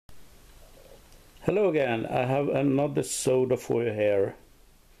Hello again, I have another soda for you here.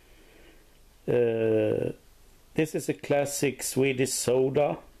 This is a classic Swedish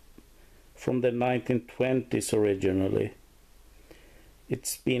soda from the 1920s originally.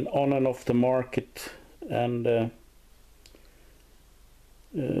 It's been on and off the market, and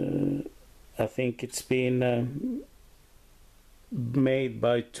I think it's been made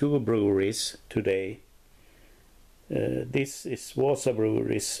by two breweries today. This is Vasa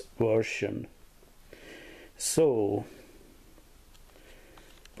Brewery's version. So,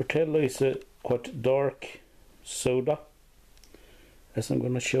 Portello is a quite dark soda, as I'm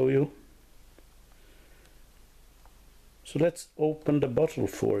going to show you. So let's open the bottle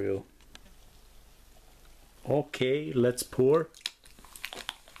for you. Okay, let's pour.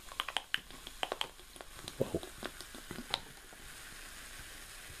 Wow.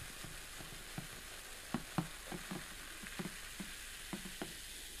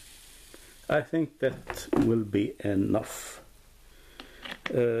 I think that will be enough.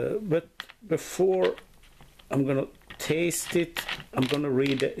 But before I'm gonna taste it, I'm gonna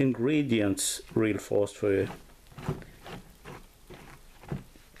read the ingredients real fast for you.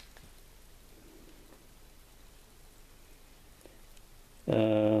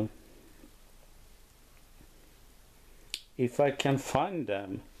 If I can find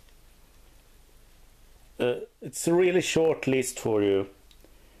them. It's a really short list for you.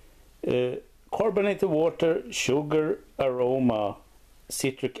 Carbonated water, sugar, aroma,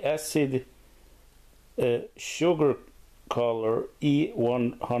 citric acid, sugar color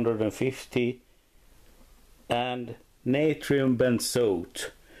E150, and natrium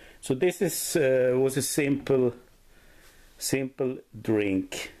benzoate. So this is was a simple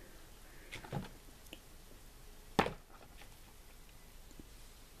drink.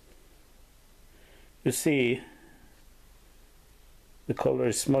 You see, the color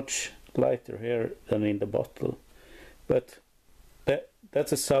is much lighter here than in the bottle, but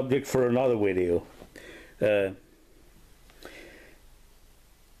that's a subject for another video.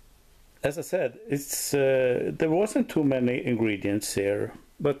 As I said, it's there wasn't too many ingredients here,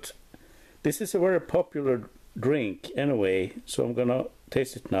 but this is a very popular drink anyway, so I'm gonna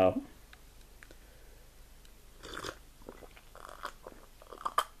taste it now.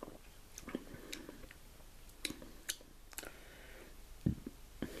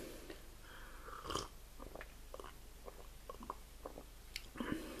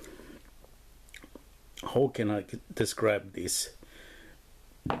 How can I describe this?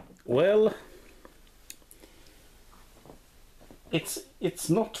 Well, it's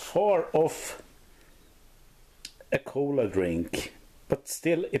not far off a cola drink, but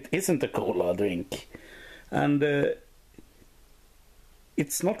still it isn't a cola drink, and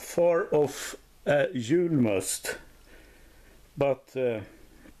it's not far off a julmust, but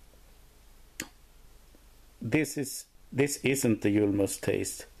this isn't the julmust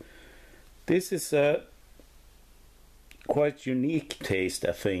taste. This is a quite unique taste,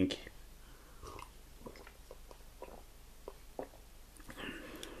 I think.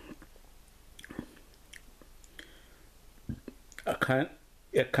 I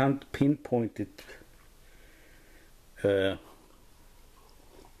can't pinpoint it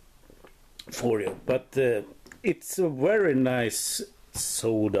for you, but it's a very nice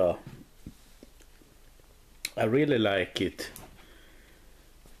soda. I really like it.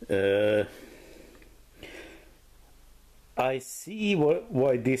 I see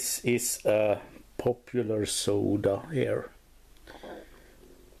why this is a popular soda here.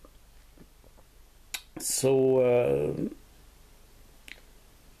 So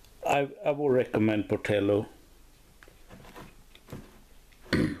I would recommend Portello,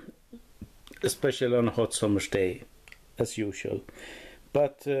 especially on a hot summer's day, as usual.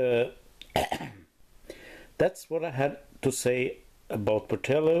 But that's what I had to say about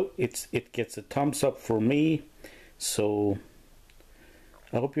Portello. It gets a thumbs up for me. So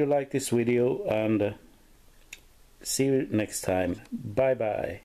I hope you like this video, and see you next time. Bye bye.